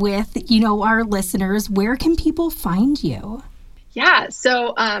you with, our listeners. Where can people find you? Yeah.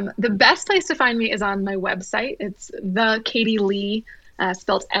 So the best place to find me is on my website. It's the Katie Leigh,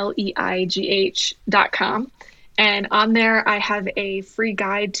 spelled LEIGH.com. And on there, I have a free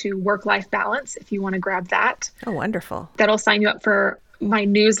guide to work-life balance if you want to grab that. Oh, wonderful. That'll sign you up for my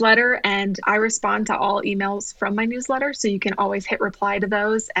newsletter, and I respond to all emails from my newsletter. So you can always hit reply to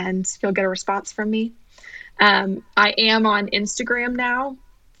those and you'll get a response from me. I am on Instagram now,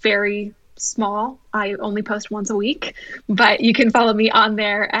 very small. I only post once a week, but you can follow me on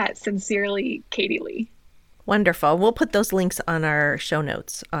there at Sincerely Katie Leigh. Wonderful. We'll put those links on our show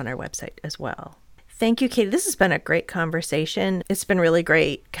notes on our website as well. Thank you, Katie. This has been a great conversation. It's been really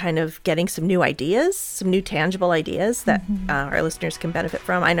great kind of getting some new ideas, some new tangible ideas that our listeners can benefit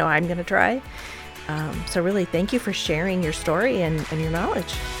from. I know I'm going to try. So really, thank you for sharing your story and your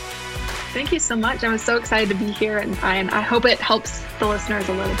knowledge. Thank you so much. I was so excited to be here, and I hope it helps the listeners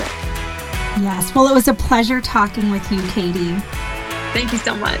a little bit. Yes. Well, it was a pleasure talking with you, Katie. Thank you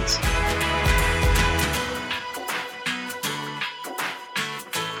so much.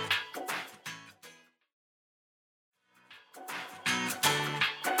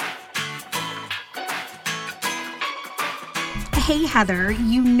 Hey, Heather,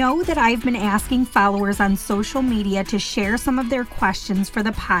 you know that I've been asking followers on social media to share some of their questions for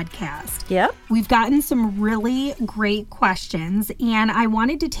the podcast. Yep. We've gotten some really great questions, and I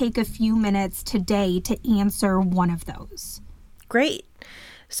wanted to take a few minutes today to answer one of those. Great.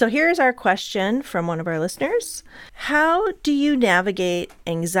 So here's our question from one of our listeners. How do you navigate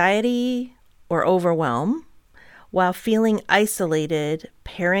anxiety or overwhelm while feeling isolated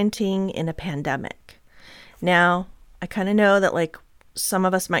parenting in a pandemic? Now, I kind of know that like some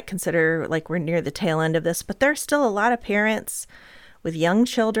of us might consider like we're near the tail end of this, but there's still a lot of parents with young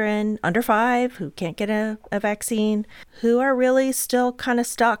children under 5 who can't get a vaccine, who are really still kind of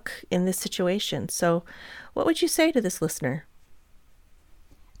stuck in this situation. So what would you say to this listener?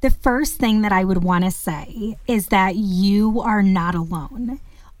 The first thing that I would want to say is that you are not alone.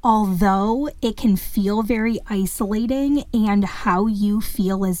 Although it can feel very isolating and how you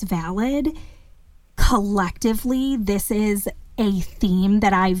feel is valid, collectively, this is a theme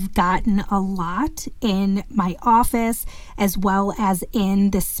that I've gotten a lot in my office, as well as in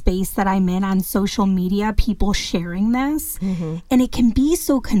the space that I'm in on social media, people sharing this. And it can be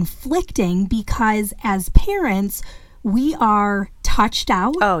so conflicting because as parents, we are touched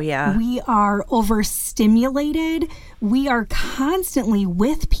out. Oh, yeah. We are overstimulated. We are constantly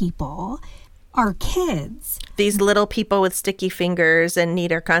with people. Our kids. These little people with sticky fingers and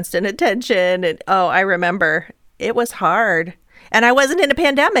need our constant attention. And oh, I remember it was hard. And I wasn't in a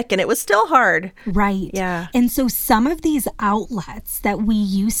pandemic and it was still hard. Right. Yeah. And so some of these outlets that we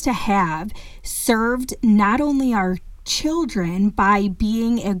used to have served not only our children by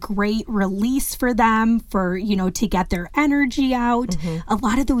being a great release for them for, to get their energy out. A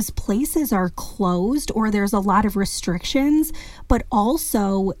lot of those places are closed or there's a lot of restrictions, but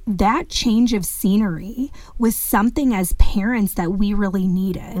also that change of scenery was something as parents that we really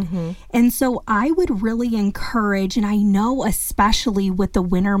needed. And so I would really encourage, and I know especially with the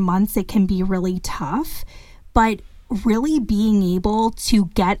winter months, it can be really tough, but really being able to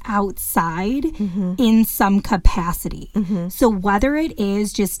get outside in some capacity. So whether it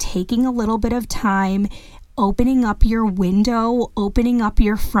is just taking a little bit of time, opening up your window, opening up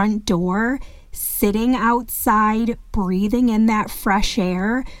your front door, sitting outside, breathing in that fresh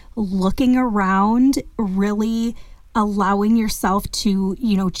air, looking around, really allowing yourself to,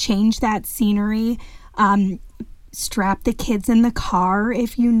 change that scenery, strap the kids in the car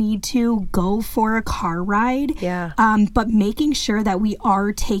if you need to, go for a car ride. Yeah. But making sure that we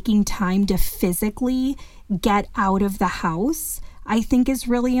are taking time to physically get out of the house, I think is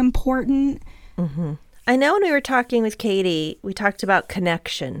really important. I know when we were talking with Katie, we talked about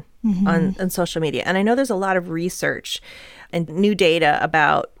connection on social media. And I know there's a lot of research and new data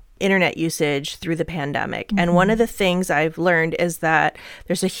about internet usage through the pandemic. And one of the things I've learned is that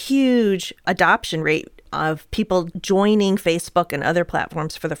there's a huge adoption rate of people joining Facebook and other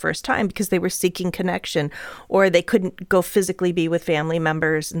platforms for the first time because they were seeking connection or they couldn't go physically be with family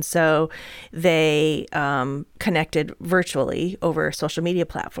members. And so they connected virtually over social media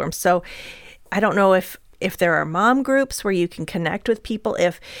platforms. So I don't know if there are mom groups where you can connect with people,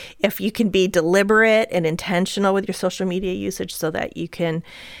 if you can be deliberate and intentional with your social media usage so that you can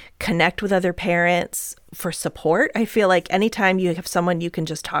connect with other parents for support. I feel like anytime you have someone you can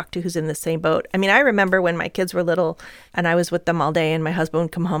just talk to who's in the same boat. I mean, I remember when my kids were little and I was with them all day and my husband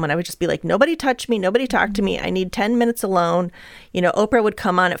would come home and I would just be like, nobody touch me, nobody talk to me. I need 10 minutes alone. You know, Oprah would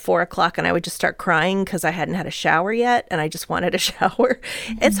come on at 4:00 and I would just start crying because I hadn't had a shower yet and I just wanted a shower.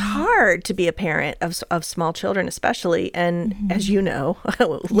 It's hard to be a parent of small children, especially. And as you know,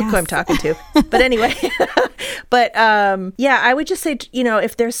 look who I'm talking to. But anyway, but yeah, I would just say, you know,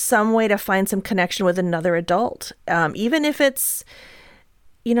 if there's some way to find some connection with another adult, even if it's,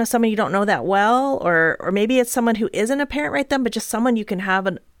 you know, someone you don't know that well, or maybe it's someone who isn't a parent right then, but just someone you can have.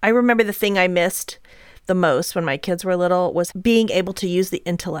 I remember the thing I missed the most when my kids were little was being able to use the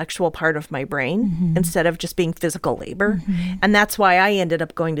intellectual part of my brain instead of just being physical labor. And that's why I ended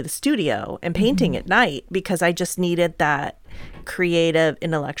up going to the studio and painting at night, because I just needed that creative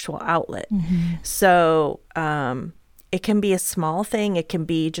intellectual outlet. So it can be a small thing. It can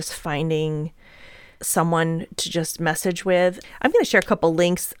be just finding someone to just message with. I'm going to share a couple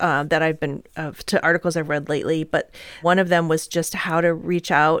links that I've been to articles I've read lately, but one of them was just how to reach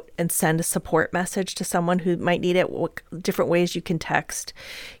out and send a support message to someone who might need it. What different ways you can text,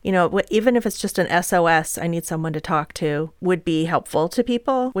 you know, even if it's just an SOS, I need someone to talk to, would be helpful to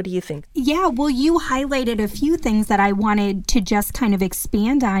people. What do you think? Yeah, well, you highlighted a few things that I wanted to just kind of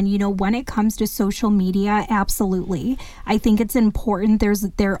expand on. You know, when it comes to social media, absolutely. I think it's important.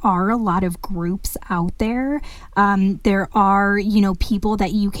 There are a lot of groups out there. There are, you know, people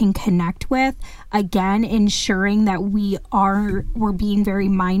that you can connect with. Again, ensuring that we're being very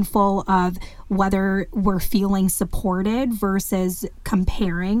mindful of whether we're feeling supported versus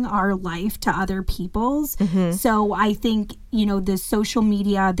comparing our life to other people's. So I think, you know, the social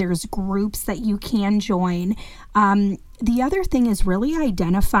media, there's groups that you can join. The other thing is really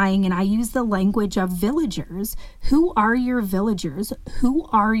identifying, and I use the language of villagers. Who are your villagers? Who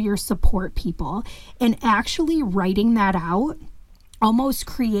are your support people? And actually writing that out, almost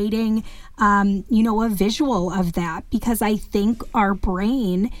creating, you know, a visual of that, because I think our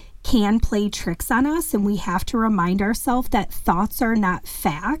brain can play tricks on us, and we have to remind ourselves that thoughts are not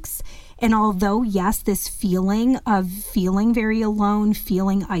facts. And although, yes, this feeling of feeling very alone,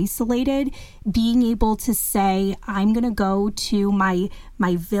 feeling isolated, being able to say, I'm going to go to my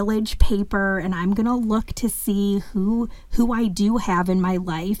village paper and I'm going to look to see who I do have in my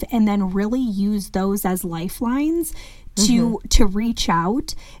life, and then really use those as lifelines to reach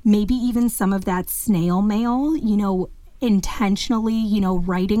out, maybe even some of that snail mail, you know, intentionally, you know,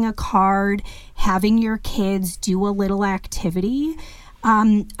 writing a card, having your kids do a little activity.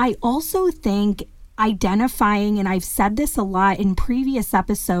 I also think identifying, and I've said this a lot in previous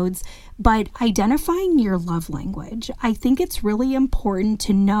episodes, but identifying your love language. I think it's really important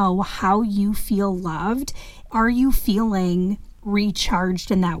to know how you feel loved. Are you feeling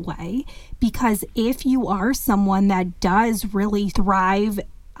recharged in that way? Because if you are someone that does really thrive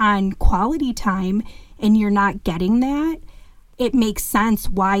on quality time and you're not getting that, it makes sense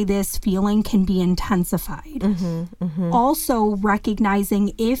why this feeling can be intensified. Also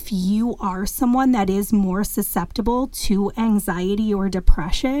recognizing if you are someone that is more susceptible to anxiety or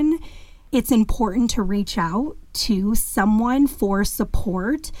depression, it's important to reach out to someone for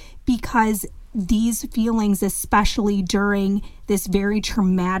support, because these feelings, especially during this very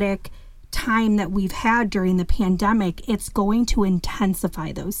traumatic time that we've had during the pandemic, it's going to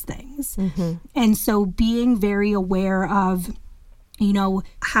intensify those things. And so being very aware of, you know,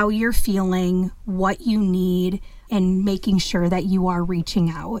 how you're feeling, what you need, and making sure that you are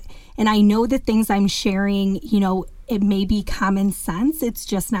reaching out. And I know the things I'm sharing, you know, it may be common sense, it's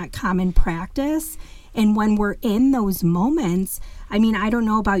just not common practice. And when we're in those moments, I mean, I don't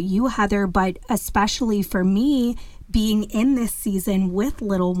know about you, Heather, but especially for me, being in this season with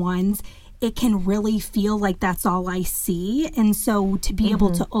little ones, it can really feel like that's all I see. And so to be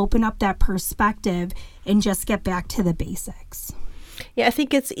able to open up that perspective and just get back to the basics. Yeah, I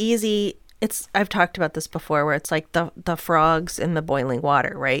think it's easy. I've talked about this before, where it's like the frogs in the boiling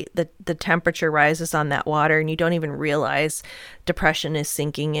water, right? The temperature rises on that water and you don't even realize depression is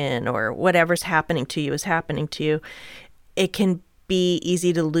sinking in, or whatever's happening to you is happening to you. It can be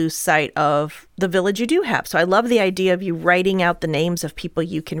easy to lose sight of the village you do have. So I love the idea of you writing out the names of people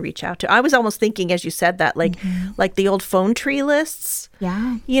you can reach out to. I was almost thinking, as you said that, like the old phone tree lists.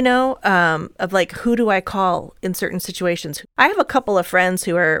 Yeah. You know, of like, who do I call in certain situations? I have a couple of friends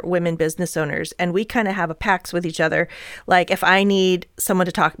who are women business owners, and we kind of have a pact with each other. Like, if I need someone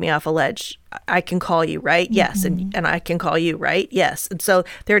to talk me off a ledge, I can call you, right? Yes. And I can call you, right? Yes. And so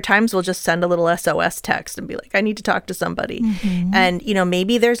there are times we'll just send a little SOS text and be like, I need to talk to somebody. And, you know,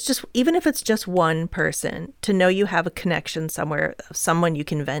 maybe there's just, even if it's just one person, to know you have a connection somewhere, someone you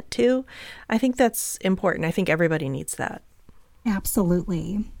can vent to. I think that's important. I think everybody needs that.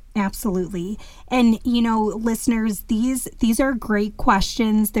 Absolutely. Absolutely. And, listeners, these are great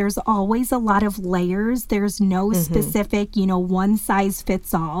questions. There's always a lot of layers. There's no specific, one size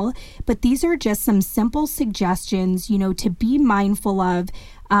fits all. But these are just some simple suggestions, to be mindful of.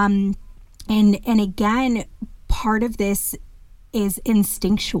 And again, part of this is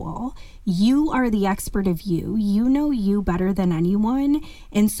instinctual. You are the expert of you. You know you better than anyone.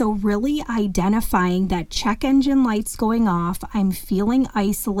 And so really identifying that check engine light's going off, I'm feeling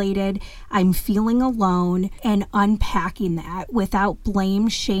isolated, I'm feeling alone, and unpacking that without blame,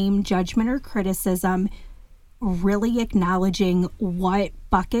 shame, judgment, or criticism, really acknowledging what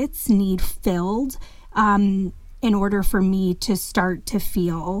buckets need filled in order for me to start to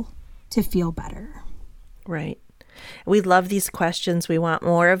feel better. Right. We love these questions. We want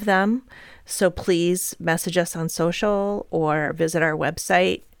more of them. So please message us on social or visit our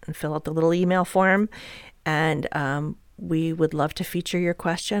website and fill out the little email form. And we would love to feature your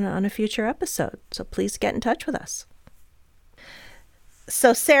question on a future episode. So please get in touch with us.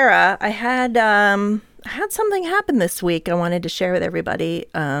 So Sarah, I had something happen this week I wanted to share with everybody.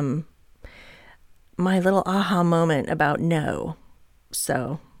 My little aha moment about no.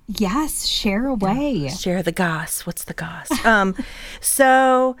 So... Yes, share away. Share the goss. What's the goss?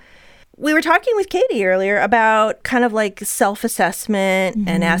 So we were talking with Katie earlier about kind of like self-assessment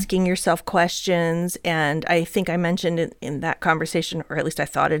and asking yourself questions. And I think I mentioned in that conversation, or at least I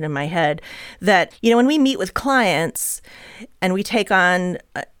thought it in my head, that, when we meet with clients and we take on,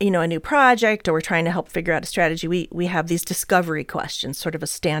 a new project, or we're trying to help figure out a strategy, we have these discovery questions, sort of a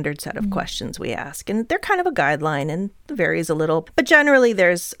standard set of questions we ask. And they're kind of a guideline and varies a little, but generally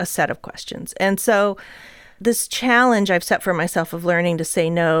there's a set of questions. And so this challenge I've set for myself of learning to say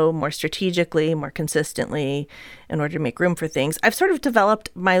no more strategically, more consistently, in order to make room for things, I've sort of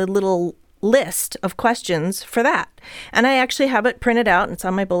developed my little list of questions for that. And I actually have it printed out, and it's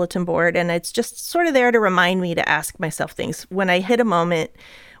on my bulletin board, and it's just sort of there to remind me to ask myself things when I hit a moment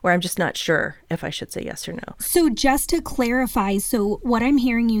where I'm just not sure if I should say yes or no. So just to clarify, so what I'm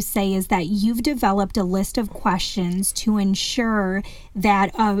hearing you say is that you've developed a list of questions to ensure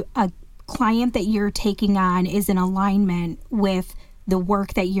that a client that you're taking on is in alignment with the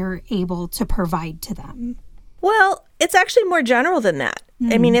work that you're able to provide to them. Well, it's actually more general than that.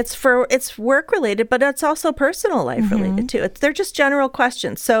 I mean, it's work related, but it's also personal life related too. They're just general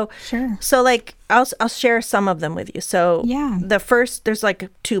questions. So, sure. So like I'll share some of them with you. So yeah. There's like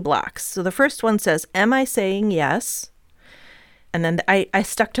 2 blocks. So the first one says, am I saying yes? And then I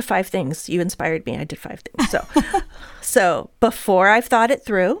stuck to 5 things. You inspired me. I did 5 things. So before I've thought it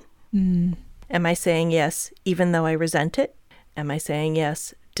through, am I saying yes even though I resent it? Am I saying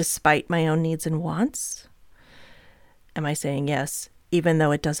yes despite my own needs and wants? Am I saying yes even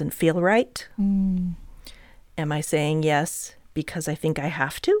though it doesn't feel right? Am I saying yes because I think I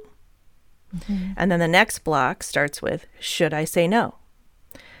have to? And then the next block starts with, should I say no?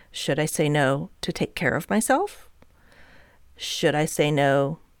 Should I say no to take care of myself? Should I say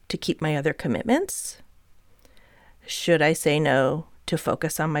no to keep my other commitments? Should I say no to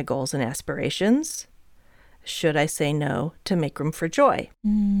focus on my goals and aspirations? Should I say no to make room for joy?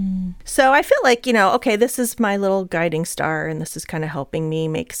 So I feel like, okay, this is my little guiding star, and this is kind of helping me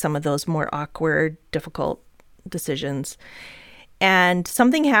make some of those more awkward, difficult decisions. And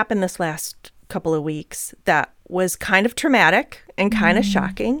something happened this last couple of weeks that was kind of traumatic and kind of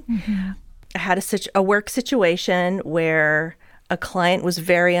shocking. I had a work situation where a client was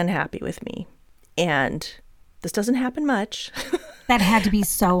very unhappy with me. And this doesn't happen much. That had to be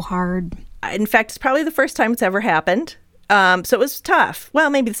so hard. In fact, it's probably the first time it's ever happened. So it was tough. Well,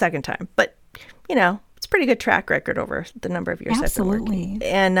 maybe the second time. But, it's a pretty good track record over the number of years I've been working.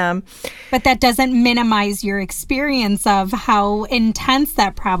 And, but that doesn't minimize your experience of how intense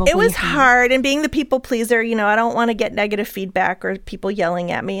that probably It was hard. And being the people pleaser, I don't want to get negative feedback or people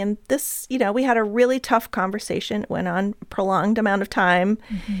yelling at me. And this, we had a really tough conversation. It went on a prolonged amount of time.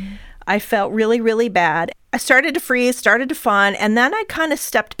 I felt really, really bad. I started to freeze, started to fawn, and then I kind of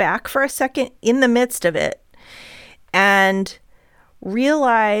stepped back for a second in the midst of it and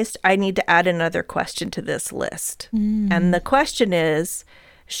realized I need to add another question to this list. And the question is,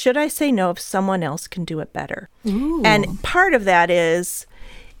 should I say no if someone else can do it better? Ooh. And part of that is,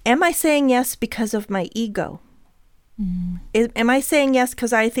 am I saying yes because of my ego? Am I saying yes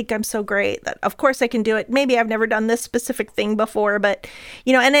because I think I'm so great that of course I can do it? Maybe I've never done this specific thing before, but,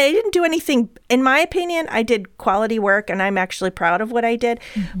 and I didn't do anything. In my opinion, I did quality work and I'm actually proud of what I did.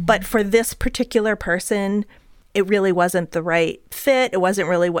 But for this particular person, it really wasn't the right fit. It wasn't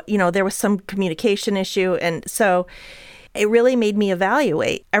really what, there was some communication issue. And so it really made me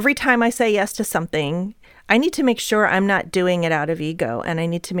evaluate. Every time I say yes to something, I need to make sure I'm not doing it out of ego, and I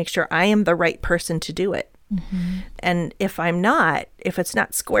need to make sure I am the right person to do it. Mm-hmm. And if it's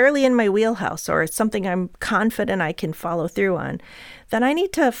not squarely in my wheelhouse, or it's something I'm confident I can follow through on, then I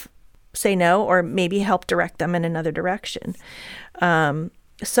need to say no, or maybe help direct them in another direction.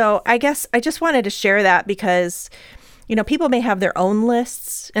 So I guess I just wanted to share that because, people may have their own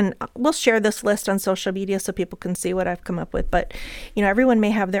lists, and we'll share this list on social media so people can see what I've come up with. But, everyone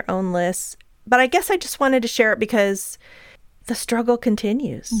may have their own lists. But I guess I just wanted to share it because the struggle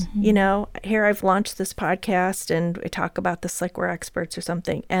continues. Mm-hmm. Here I've launched this podcast and I talk about this like we're experts or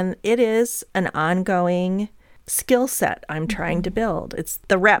something. And it is an ongoing skill set I'm trying to build. It's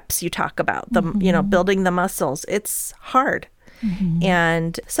the reps you talk about, building the muscles. It's hard. Mm-hmm.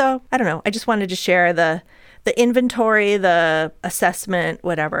 And so, I don't know. I just wanted to share the inventory, the assessment,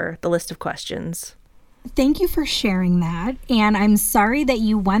 whatever, the list of questions. Thank you for sharing that. And I'm sorry that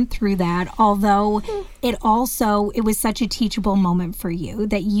you went through that, although it was such a teachable moment for you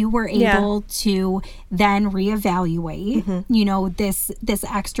that you were able to then reevaluate, this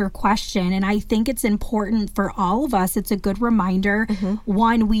extra question. And I think it's important for all of us. It's a good reminder. Mm-hmm.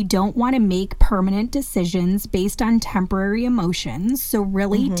 One, we don't want to make permanent decisions based on temporary emotions. So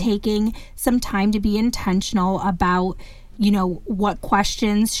really taking some time to be intentional about what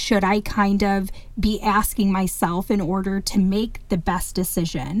questions should I kind of be asking myself in order to make the best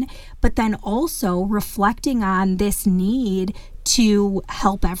decision, but then also reflecting on this need to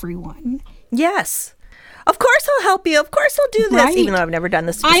help everyone. Yes. Of course I'll help you. Of course I'll do this, right. Even though I've never done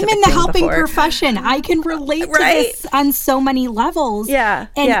this specific I'm in the helping before. Profession. I can relate to this on so many levels. Yeah.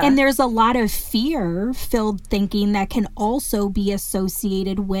 And there's a lot of fear-filled thinking that can also be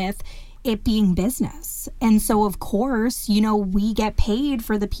associated with it being business. And so, of course, we get paid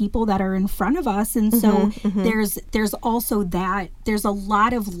for the people that are in front of us. And so there's also that, there's a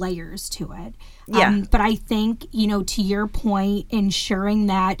lot of layers to it. Yeah. But I think, to your point, ensuring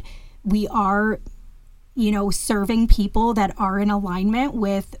that we are, serving people that are in alignment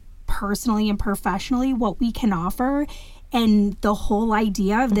with personally and professionally what we can offer. And the whole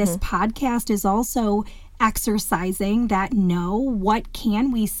idea of this podcast is also exercising that no, what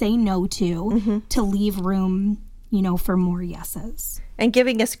can we say no to leave room, for more yeses. And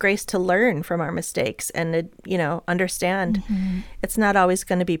giving us grace to learn from our mistakes and, understand it's not always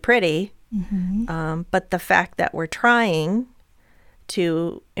going to be pretty. But the fact that we're trying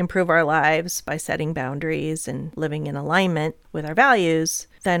to improve our lives by setting boundaries and living in alignment with our values,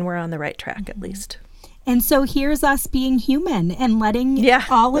 then we're on the right track at least. And so here's us being human and letting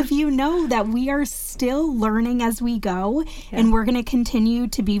all of you know that we are still learning as we go. And we're going to continue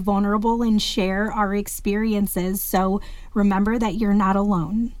to be vulnerable and share our experiences. So remember that you're not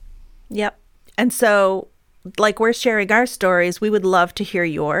alone. Yep. And so like we're sharing our stories, we would love to hear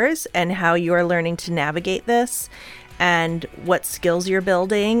yours and how you're learning to navigate this and what skills you're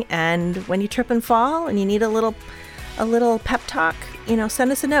building. And when you trip and fall and you need a little pep talk,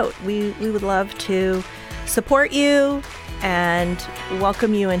 send us a note. We would love to support you and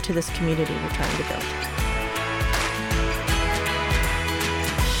welcome you into this community we're trying to build.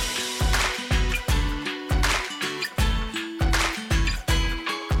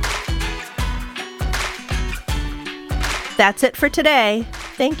 That's it for today.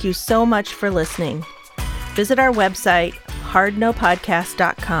 Thank you so much for listening. Visit our website,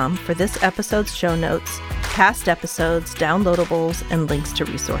 hardnopodcast.com, for this episode's show notes, past episodes, downloadables, and links to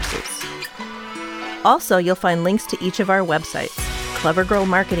resources. Also, you'll find links to each of our websites,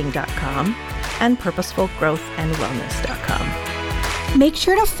 clevergirlmarketing.com and purposefulgrowthandwellness.com. Make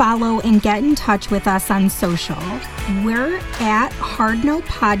sure to follow and get in touch with us on social. We're at Hard No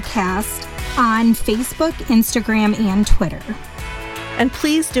Podcast on Facebook, Instagram, and Twitter. And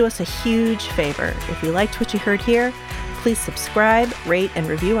please do us a huge favor. If you liked what you heard here, please subscribe, rate, and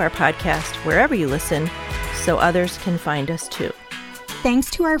review our podcast wherever you listen so others can find us too.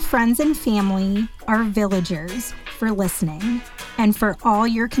 Thanks to our friends and family, our villagers, for listening and for all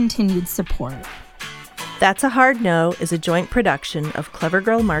your continued support. That's a Hard No is a joint production of Clever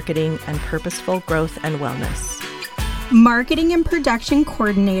Girl Marketing and Purposeful Growth and Wellness. Marketing and Production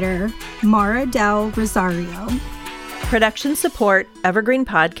Coordinator, Mara Del Rosario. Production support, Evergreen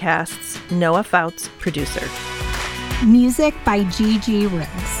Podcasts, Noah Fouts, producer. Music by Gigi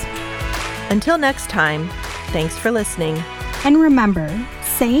Riggs. Until next time, thanks for listening. And remember,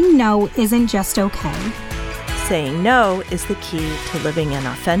 saying no isn't just okay. Saying no is the key to living an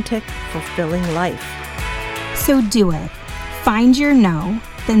authentic, fulfilling life. So do it. Find your no,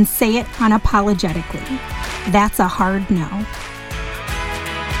 then say it unapologetically. That's a hard no.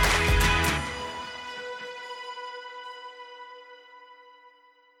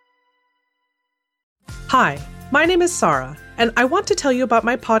 Hi, my name is Sarah, and I want to tell you about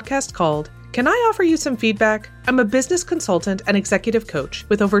my podcast called Can I Offer You Some Feedback? I'm a business consultant and executive coach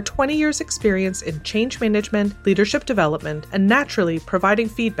with over 20 years experience in change management, leadership development, and naturally providing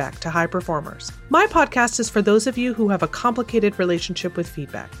feedback to high performers. My podcast is for those of you who have a complicated relationship with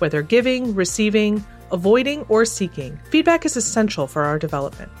feedback, whether giving, receiving, avoiding, or seeking. Feedback is essential for our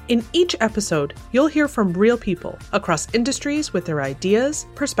development. In each episode, you'll hear from real people across industries with their ideas,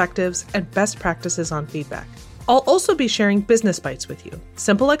 perspectives, and best practices on feedback. I'll also be sharing business bites with you,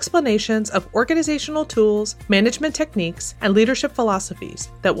 simple explanations of organizational tools, management techniques, and leadership philosophies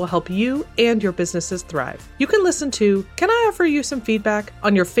that will help you and your businesses thrive. You can listen to Can I Offer You Some Feedback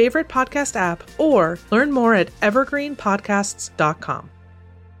on your favorite podcast app or learn more at evergreenpodcasts.com.